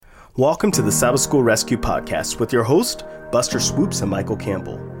Welcome to the Sabbath School Rescue Podcast with your host, Buster Swoops and Michael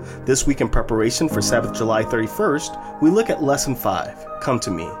Campbell. This week in preparation for Sabbath July 31st, we look at Lesson 5, Come to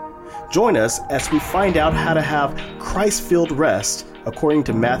Me. Join us as we find out how to have Christ-filled rest according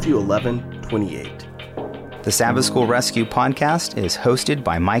to Matthew 11:28. The Sabbath School Rescue Podcast is hosted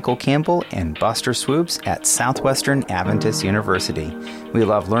by Michael Campbell and Buster Swoops at Southwestern Adventist University. We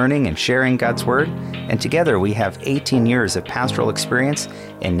love learning and sharing God's Word, and together we have 18 years of pastoral experience,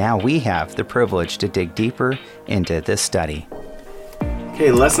 and now we have the privilege to dig deeper into this study.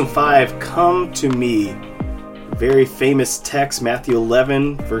 Okay, Lesson 5, Come to Me. Very famous text, Matthew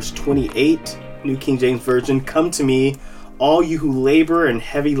 11, verse 28, New King James Version. Come to me, all you who labor and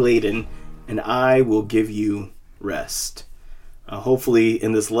heavy laden, and I will give you rest. Hopefully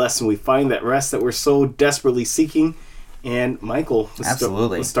in this lesson we find that rest that we're so desperately seeking. And Michael,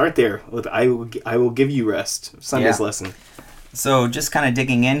 let's start there with I will give you rest, Sunday's lesson. So just kind of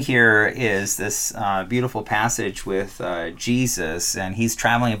digging in here is this beautiful passage with Jesus, and he's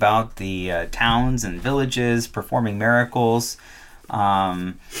traveling about the towns and villages, performing miracles.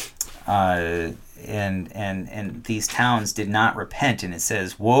 And these towns did not repent, and it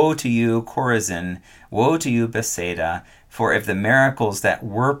says, "Woe to you, Chorazin! Woe to you, Bethsaida! For if the miracles that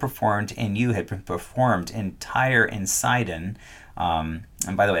were performed in you had been performed in Tyre and Sidon," and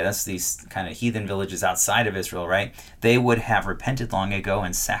by the way, that's these kind of heathen villages outside of Israel, right? They would have repented long ago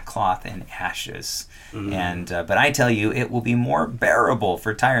in sackcloth and ashes. Mm-hmm. And but I tell you, it will be more bearable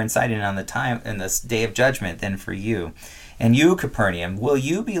for Tyre and Sidon on the time in this day of judgment than for you. And you, Capernaum, will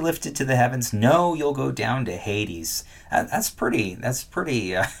you be lifted to the heavens? No, you'll go down to Hades. That's pretty strong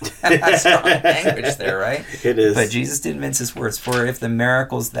language there, right? It is. But Jesus didn't mince his words. For if the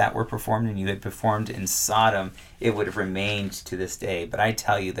miracles that were performed in you had performed in Sodom, it would have remained to this day. But I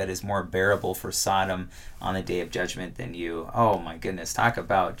tell you, that is more bearable for Sodom on the day of judgment than you. Oh my goodness, talk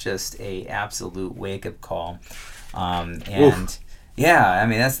about just a absolute wake-up call. Oof. Yeah, I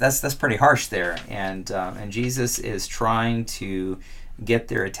mean that's pretty harsh there, and Jesus is trying to get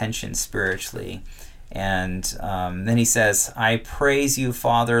their attention spiritually, and then he says, "I praise you,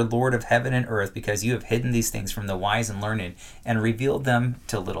 Father, Lord of heaven and earth, because you have hidden these things from the wise and learned, and revealed them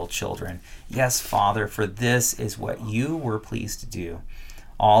to little children. Yes, Father, for this is what you were pleased to do.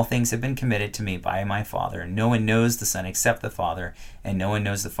 All things have been committed to me by my Father. No one knows the Son except the Father, and no one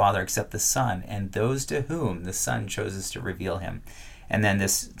knows the Father except the Son, and those to whom the Son chooses to reveal him." And then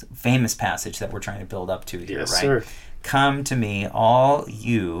this famous passage that we're trying to build up to here, yes, right? Sir. Come to me, all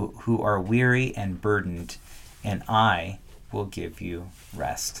you who are weary and burdened, and I will give you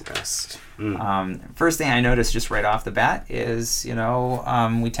rest. First thing I noticed just right off the bat is,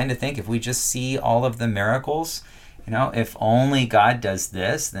 we tend to think if we just see all of the miracles, if only God does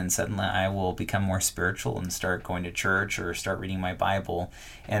this, then suddenly I will become more spiritual and start going to church or start reading my Bible.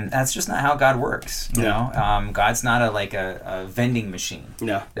 And that's just not how God works. You know, God's not a vending machine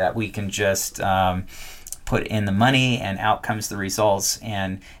that we can just put in the money and out comes the results.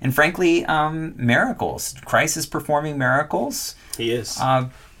 And frankly, miracles. Christ is performing miracles. He is.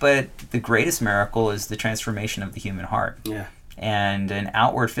 But the greatest miracle is the transformation of the human heart. Yeah. And an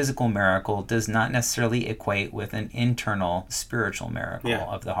outward physical miracle does not necessarily equate with an internal spiritual miracle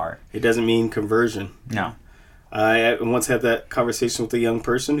of the heart. It doesn't mean conversion. No. I once had that conversation with a young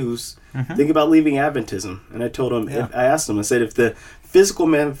person who's thinking about leaving Adventism. And I told him, I asked him, I said, if the physical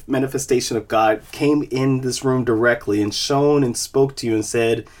manifestation of God came in this room directly and shone and spoke to you and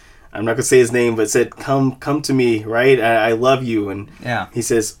said, I'm not going to say his name, but said, come to me, right? I love you. And he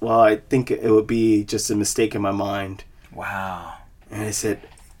says, well, I think it would be just a mistake in my mind. Wow. And I said,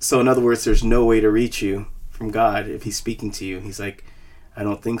 so in other words, there's no way to reach you from God if he's speaking to you. He's like, I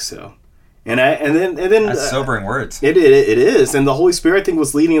don't think so. And then that's sobering words. It is. And the Holy Spirit, I think,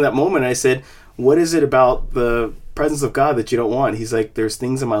 was leading in that moment. I said, what is it about the presence of God that you don't want? He's like, there's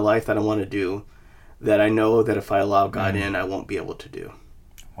things in my life that I want to do that I know that if I allow God in, I won't be able to do.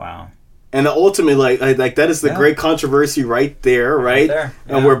 Wow. And the ultimate, like that is the great controversy right there, right?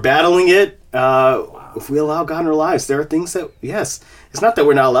 And we're battling it. If we allow God in our lives, there are things that, it's not that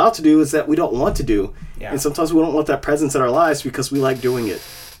we're not allowed to do, it's that we don't want to do. Yeah. And sometimes we don't want that presence in our lives because we like doing it.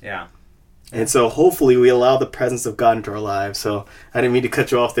 Yeah. And so hopefully we allow the presence of God into our lives. So I didn't mean to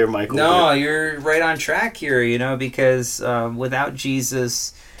cut you off there, Michael. No, you're right on track here, because without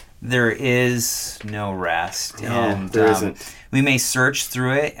Jesus, there is no rest. No, there isn't. We may search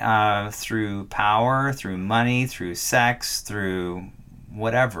through it, through power, through money, through sex, through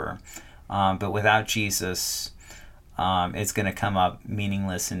whatever. But without Jesus, it's going to come up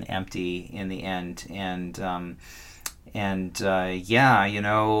meaningless and empty in the end.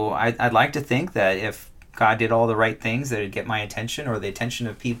 I'd like to think that if God did all the right things that would get my attention, or the attention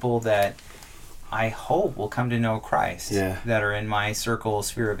of people that I hope will come to know Christ, that are in my circle,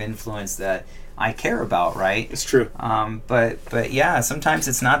 sphere of influence that I care about, right? It's true. But yeah, sometimes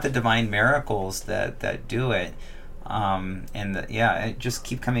it's not the divine miracles that do it. I just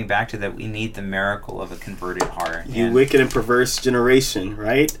keep coming back to that. We need the miracle of a converted heart. You wicked and perverse generation,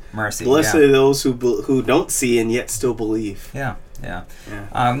 right? Mercy. Blessed are those who don't see and yet still believe. Yeah.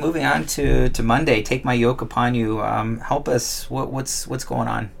 Moving on to Monday, take my yoke upon you. Help us. What's going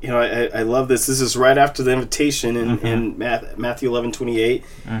on? I love this. This is right after the invitation in Matthew 11:28,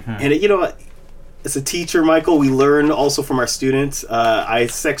 and as a teacher, Michael, we learn also from our students. I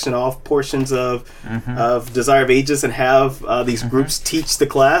section off portions of Desire of Ages and have these groups teach the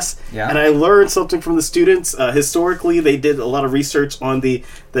class. Yeah. And I learned something from the students. Historically, they did a lot of research on the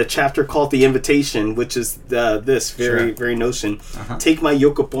chapter called The Invitation, which is this very notion. Take my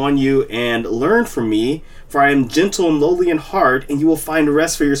yoke upon you and learn from me, for I am gentle and lowly in heart, and you will find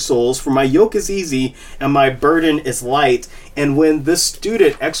rest for your souls. For my yoke is easy and my burden is light. And when this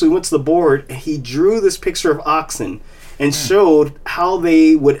student actually went to the board, he drew this picture of oxen and showed how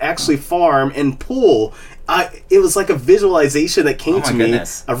they would actually farm and pull. It was like a visualization that came to me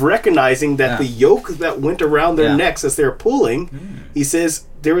of recognizing that the yoke that went around their necks as they're pulling, he says,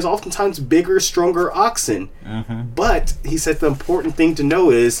 there was oftentimes bigger, stronger oxen. But he said the important thing to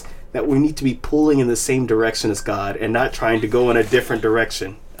know is that we need to be pulling in the same direction as God and not trying to go in a different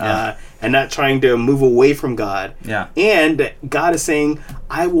direction. And not trying to move away from God. Yeah. And God is saying,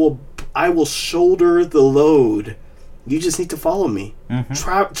 I will shoulder the load. You just need to follow me.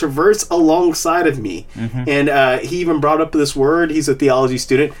 Traverse alongside of me. And he even brought up this word. He's a theology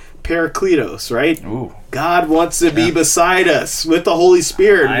student. Parakletos, right? Ooh. God wants to be beside us with the Holy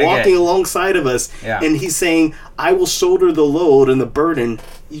Spirit, walking alongside of us. Yeah. And he's saying, I will shoulder the load and the burden.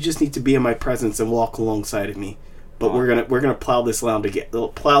 You just need to be in my presence and walk alongside of me. But we're gonna plow this land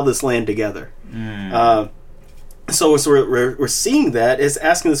together. So we're seeing that is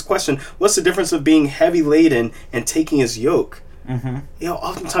asking this question: what's the difference of being heavy laden and taking His yoke?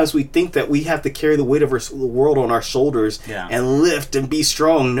 Oftentimes we think that we have to carry the weight of the world on our shoulders and lift and be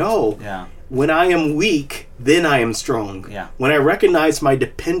strong. No. Yeah. When I am weak, then I am strong. Yeah. When I recognize my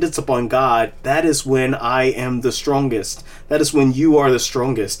dependence upon God, that is when I am the strongest. That is when you are the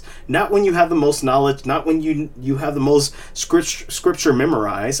strongest. Not when you have the most knowledge, not when you have the most scripture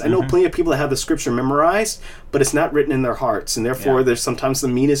memorized. I know plenty of people that have the scripture memorized, but it's not written in their hearts, and therefore they're sometimes the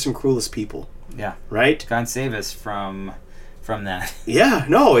meanest and cruelest people. Yeah. Right? God save us from that.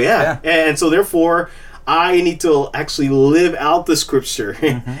 Yeah. And so therefore, I need to actually live out the scripture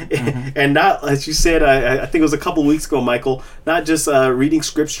and not, as you said, I think it was a couple of weeks ago, Michael, not just reading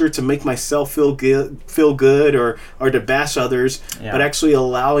scripture to make myself feel good or to bash others, but actually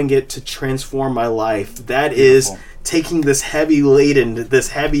allowing it to transform my life. That is taking this heavy laden, this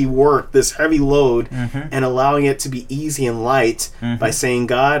heavy work, this heavy load, and allowing it to be easy and light by saying,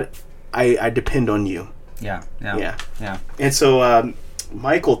 God, I depend on you. Yeah. And so,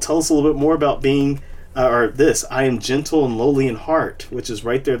 Michael, tell us a little bit more about being I am gentle and lowly in heart, which is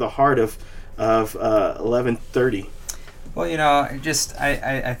right there, the heart of 11:30. Well,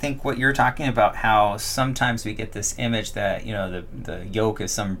 I think what you're talking about, how sometimes we get this image that, the yoke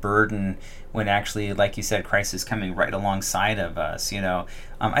is some burden when actually, like you said, Christ is coming right alongside of us,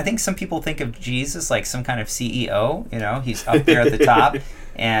 I think some people think of Jesus like some kind of CEO, he's up there at the top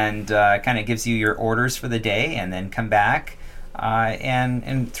and kind of gives you your orders for the day and then come back.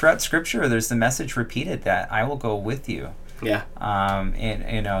 And throughout Scripture, there's the message repeated that I will go with you. Yeah.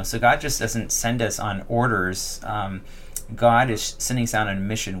 So God just doesn't send us on orders. God is sending us out on a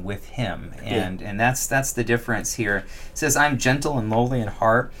mission with Him, and that's the difference here. It says, "I'm gentle and lowly in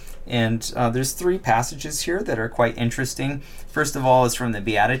heart," and there's 3 passages here that are quite interesting. First of all, is from the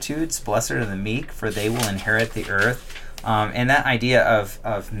Beatitudes: "Blessed are the meek, for they will inherit the earth." And that idea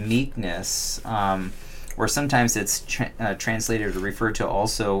of meekness. Or sometimes it's translated or referred to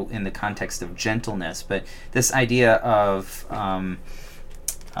also in the context of gentleness. But this idea of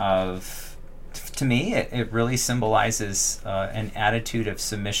to me, it really symbolizes an attitude of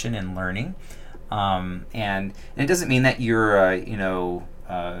submission and learning. And it doesn't mean that you're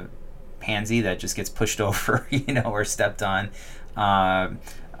a pansy that just gets pushed over, or stepped on.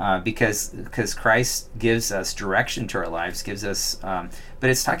 Because Christ gives us direction to our lives, gives us, but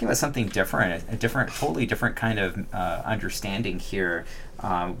it's talking about something different, a totally different kind of understanding here,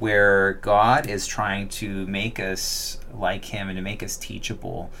 where God is trying to make us like Him and to make us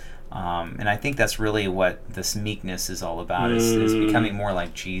teachable. And I think that's really what this meekness is all about, is becoming more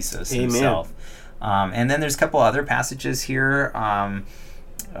like Jesus Himself. And then there's a couple other passages here.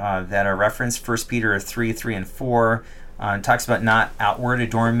 that are referenced. 1 Peter 3 and 4 talks about not outward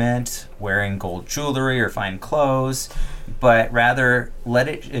adornment, wearing gold jewelry or fine clothes, but rather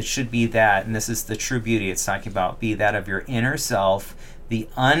it should be that, and this is the true beauty it's talking about, be that of your inner self, the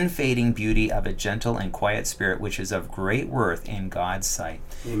unfading beauty of a gentle and quiet spirit, which is of great worth in God's sight.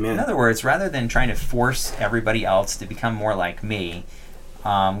 Amen. In other words, rather than trying to force everybody else to become more like me,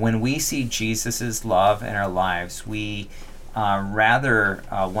 when we see Jesus' love in our lives, we rather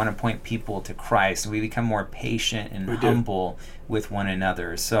want to point people to Christ. We become more patient and humble with one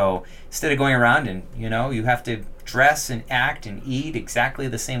another. So instead of going around and, you have to dress and act and eat exactly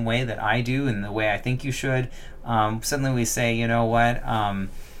the same way that I do and the way I think you should, suddenly we say, you know what,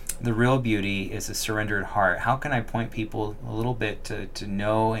 the real beauty is a surrendered heart. How can I point people a little bit to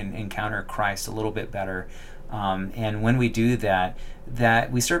know and encounter Christ a little bit better? And when we do that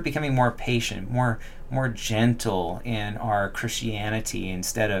we start becoming more patient, more gentle in our Christianity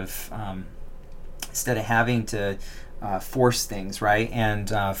instead of having to force things, right? And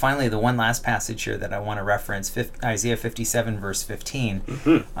finally, the one last passage here that I want to reference, Isaiah 57 verse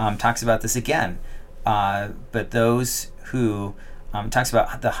 15, talks about this again. But those who talks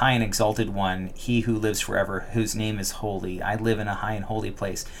about the high and exalted one, he who lives forever, whose name is holy. I live in a high and holy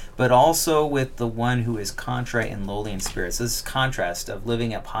place. But also with the one who is contrite and lowly in spirit. So this is contrast of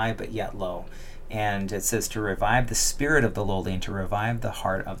living up high but yet low. And it says to revive the spirit of the lowly and to revive the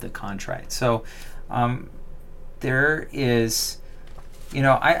heart of the contrite. So there is...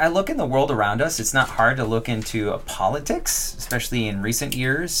 I look in the world around us. It's not hard to look into politics, especially in recent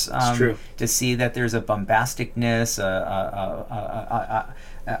years, to see that there's a bombasticness, a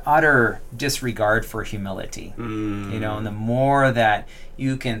utter disregard for humility. And the more that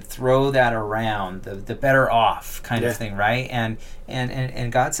you can throw that around, the better off kind of thing, right?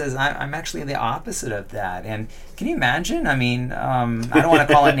 And God says, I'm actually the opposite of that. And can you imagine? I mean, I don't want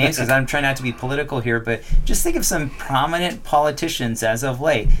to call it names because I'm trying not to be political here, but just think of some prominent politicians as of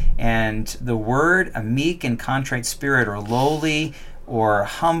late. And the word, a meek and contrite spirit, or lowly, or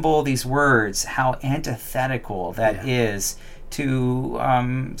humble, these words, how antithetical that is to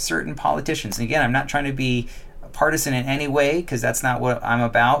certain politicians. And again, I'm not trying to be partisan in any way because that's not what I'm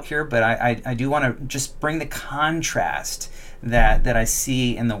about here, but I do want to just bring the contrast that I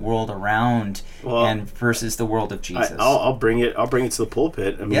see in the world around and versus the world of Jesus. I'll bring it to the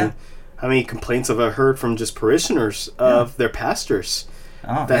pulpit. I mean, how many complaints have I heard from just parishioners of their pastors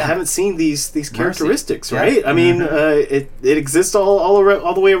that haven't seen these characteristics, right? I mean, it exists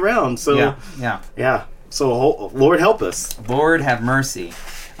all the way around. So So Lord help us. Lord have mercy.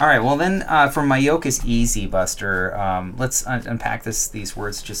 All right, well then, from my yoke is easy, Buster. Let's unpack these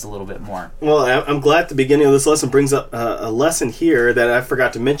words just a little bit more. Well, I'm glad the beginning of this lesson brings up a lesson here that I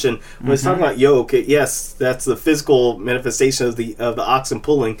forgot to mention. When it's talking about yoke, yes, that's the physical manifestation of the oxen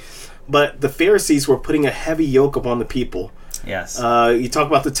pulling, but the Pharisees were putting a heavy yoke upon the people. Yes. You talk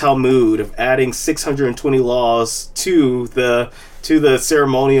about the Talmud of adding 620 laws to the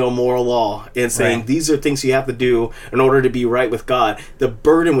ceremonial moral law and saying these are things you have to do in order to be right with God. The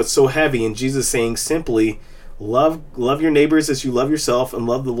burden was so heavy, and Jesus saying simply, love your neighbors as you love yourself, and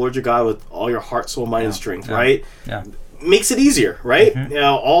love the Lord your God with all your heart, soul, mind, and strength, right? Yeah. Makes it easier, right?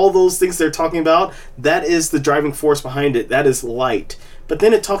 All those things they're talking about, that is the driving force behind it. That is light. But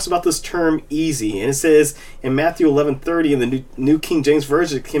then it talks about this term easy, and it says in Matthew 11:30 in the New King James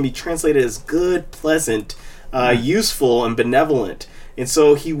Version, it can be translated as good, pleasant, useful, and benevolent. And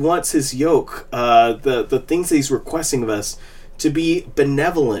so he wants his yoke, the things that he's requesting of us, to be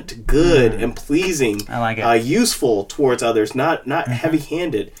benevolent, good, and pleasing. I like it. Useful towards others, not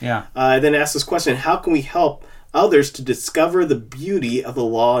heavy-handed. Then ask this question: how can we help others to discover the beauty of the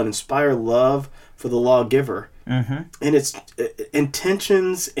law and inspire love for the lawgiver? And its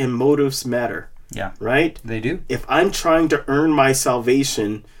intentions and motives matter. Right? They do. If I'm trying to earn my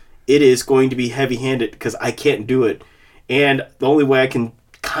salvation, it is going to be heavy-handed because I can't do it. And the only way I can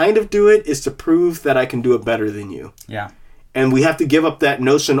kind of do it is to prove that I can do it better than you. And we have to give up that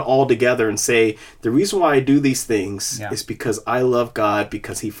notion altogether and say, the reason why I do these things is because I love God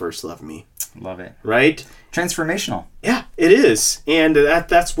because he first loved me. Love it. Right? Transformational. Yeah, it is. And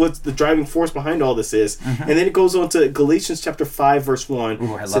that's what the driving force behind all this is. And then it goes on to Galatians chapter 5, verse 1.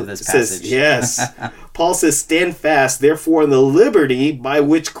 Ooh, I love this passage. Yes. Paul says, stand fast, therefore, in the liberty by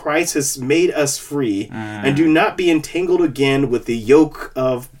which Christ has made us free, and do not be entangled again with the yoke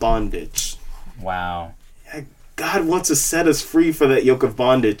of bondage. Wow. God wants to set us free for that yoke of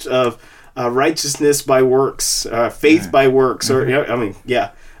bondage, of righteousness by works, faith by works,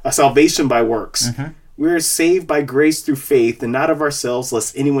 salvation by works. We are saved by grace through faith, and not of ourselves,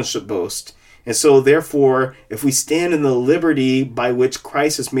 lest anyone should boast. And so, therefore, if we stand in the liberty by which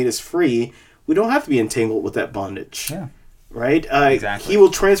Christ has made us free, we don't have to be entangled with that bondage. Yeah. Right? Exactly. He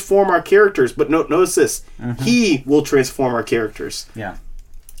will transform our characters. But notice this. He will transform our characters. Yeah.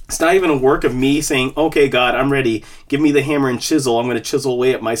 It's not even a work of me saying, okay, God, I'm ready. Give me the hammer and chisel. I'm going to chisel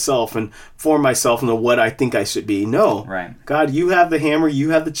away at myself and form myself into what I think I should be. No. Right. God, you have the hammer. You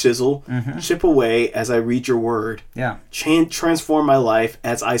have the chisel. Chip away as I read your word. Yeah. Transform my life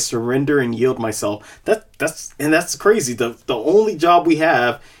as I surrender and yield myself. That's crazy. The only job we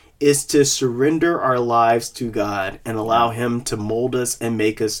have is to surrender our lives to God and allow Him to mold us and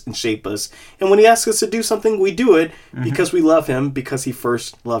make us and shape us. And when He asks us to do something, we do it because we love Him, because He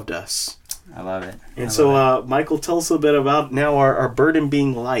first loved us. I love it. And so, Michael, tell us a bit about now our burden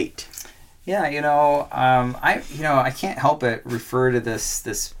being light. Yeah, I can't help but refer to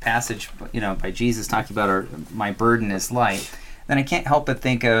this passage, by Jesus talking about my burden is light. Then I can't help but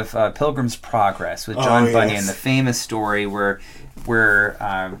think of Pilgrim's Progress with John Bunyan, the famous story where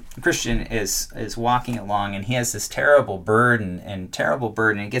Christian is walking along and he has this terrible burden, and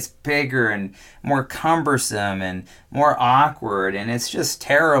it gets bigger and more cumbersome and more awkward, and it's just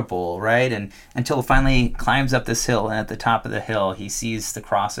terrible, right? And until finally climbs up this hill, and at the top of the hill he sees the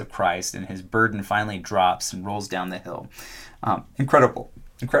cross of Christ, and his burden finally drops and rolls down the hill.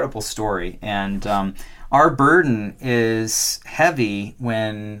 Incredible story. And our burden is heavy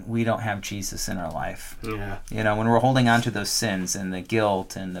when we don't have Jesus in our life. Yeah. When we're holding on to those sins and the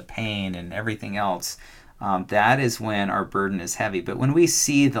guilt and the pain and everything else, that is when our burden is heavy. But when we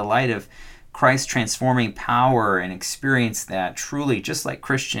see the light of Christ's transforming power and experience that, truly, just like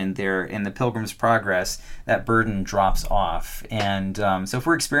Christian there in the Pilgrim's Progress, that burden drops off. And so if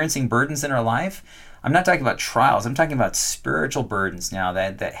we're experiencing burdens in our life, I'm not talking about trials. I'm talking about spiritual burdens now.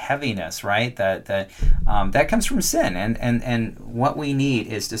 That heaviness, right? That comes from sin, and what we need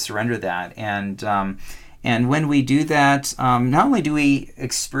is to surrender that. And when we do that, not only do we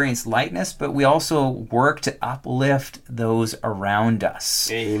experience lightness, but we also work to uplift those around us.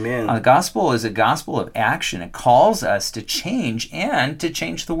 Amen. The gospel is a gospel of action. It calls us to change and to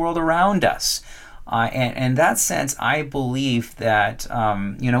change the world around us. And in that sense, I believe that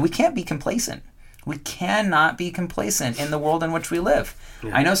we can't be complacent. We cannot be complacent in the world in which we live.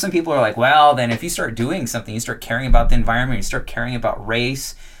 Yeah. I know some people are like, well, then if you start doing something, you start caring about the environment, you start caring about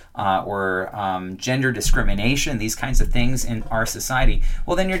race or gender discrimination, these kinds of things in our society,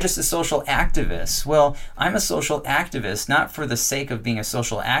 well, then you're just a social activist. Well, I'm a social activist not for the sake of being a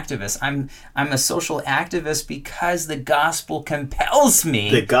social activist. I'm a social activist because the gospel compels me.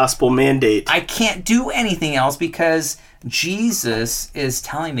 The gospel mandate. I can't do anything else because Jesus is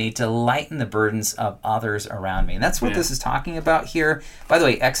telling me to lighten the burdens of others around me. And that's what this is talking about here. By the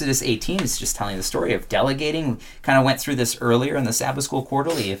way, Exodus 18 is just telling the story of delegating. We kind of went through this earlier in the Sabbath School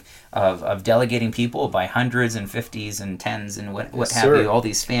Quarterly of delegating people by hundreds and fifties and tens and what have you, all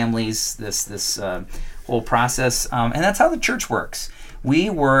these families, this whole process. And that's how the church works.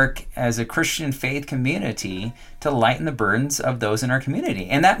 We work as a Christian faith community to lighten the burdens of those in our community.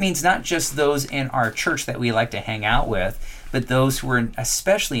 And that means not just those in our church that we like to hang out with, but those who are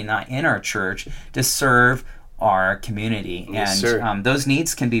especially not in our church to serve our community. Yes, and those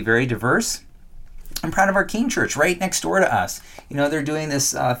needs can be very diverse. I'm proud of our Keene Church right next door to us. They're doing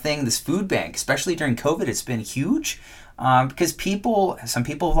this this food bank, especially during COVID. It's been huge. Because some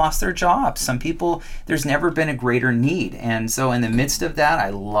people have lost their jobs. Some people, there's never been a greater need. And so in the midst of that, I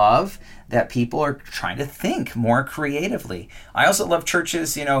love that people are trying to think more creatively. I also love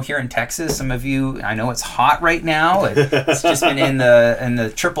churches, here in Texas. Some of you, I know it's hot right now. It's just been in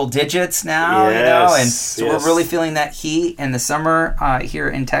the triple digits now, and so we're really feeling that heat in the summer here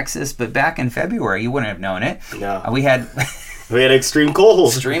in Texas. But back in February, you wouldn't have known it. No. We had extreme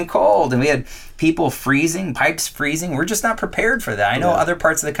cold. Extreme cold, and we had people freezing, pipes freezing. We're just not prepared for that. I know other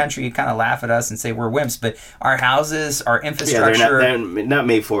parts of the country you kind of laugh at us and say we're wimps, but our houses, our infrastructure, they're not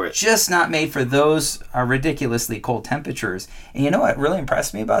made for it. Just not made for those ridiculously cold temperatures. And you know what really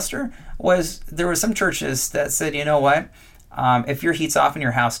impressed me, Buster, was there were some churches that said, you know what? If your heat's off in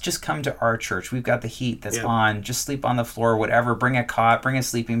your house, just come to our church. We've got the heat that's on. Just sleep on the floor, whatever. Bring a cot, bring a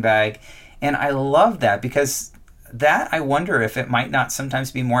sleeping bag. And I love that because that I wonder if it might not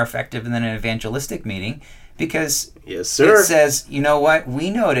sometimes be more effective than an evangelistic meeting, because it says, you know what, we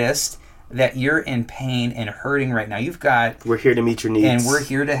noticed that you're in pain and hurting right now. We're here to meet your needs. And we're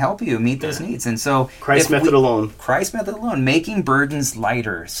here to help you meet those needs. And so Christ's method alone, making burdens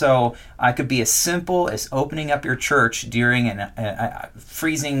lighter. So it could be as simple as opening up your church during a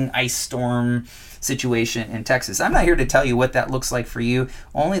freezing ice storm situation in Texas. I'm not here to tell you what that looks like for you.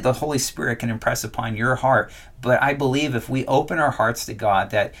 Only the Holy Spirit can impress upon your heart. But I believe if we open our hearts to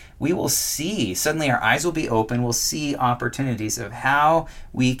God, that we will see, suddenly our eyes will be open, we'll see opportunities of how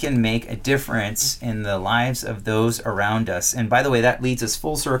we can make a difference in the lives of those around us. And by the way, that leads us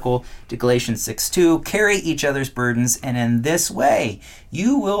full circle to Galatians 6:2. Carry each other's burdens, and in this way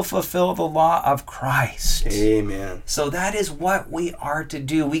you will fulfill the law of Christ. Amen. So that is what we are to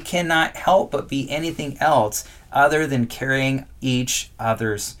do. We cannot help but be anything else other than carrying each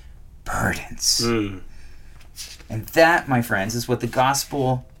other's burdens. And that, my friends, is what the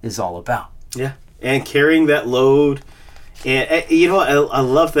gospel is all about. Yeah, and carrying that load. And you know, I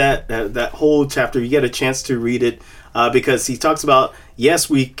love that whole chapter. You get a chance to read it because he talks about, yes,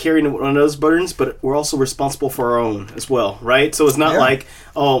 we carry one another's burdens, but we're also responsible for our own as well, right? So it's not like,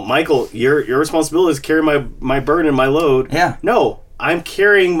 oh, Michael, your responsibility is to carry my burden, my load. Yeah. No, I'm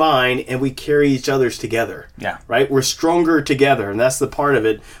carrying mine, and we carry each other's together. Yeah. Right? We're stronger together, and that's the part of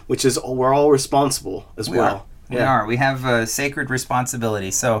it, which is we're all responsible as well. We are. We have a sacred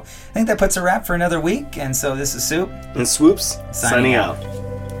responsibility. So I think that puts a wrap for another week. And so this is Soup. And Swoops, signing out.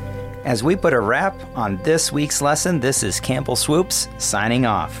 As we put a wrap on this week's lesson, this is Campbell Swoops signing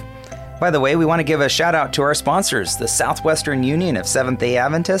off. By the way, we want to give a shout out to our sponsors, the Southwestern Union of Seventh-day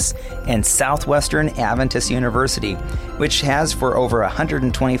Adventists and Southwestern Adventist University, which has for over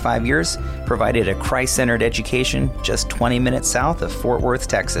 125 years provided a Christ-centered education just 20 minutes south of Fort Worth,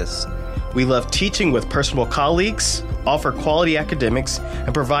 Texas. We love teaching with personal colleagues, offer quality academics,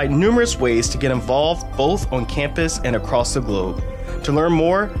 and provide numerous ways to get involved both on campus and across the globe. To learn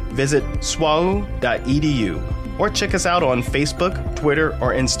more, visit swau.edu or check us out on Facebook, Twitter,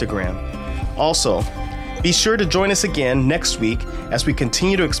 or Instagram. Also, be sure to join us again next week as we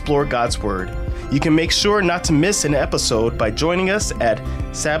continue to explore God's Word. You can make sure not to miss an episode by joining us at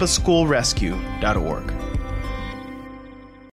sabbathschoolrescue.org.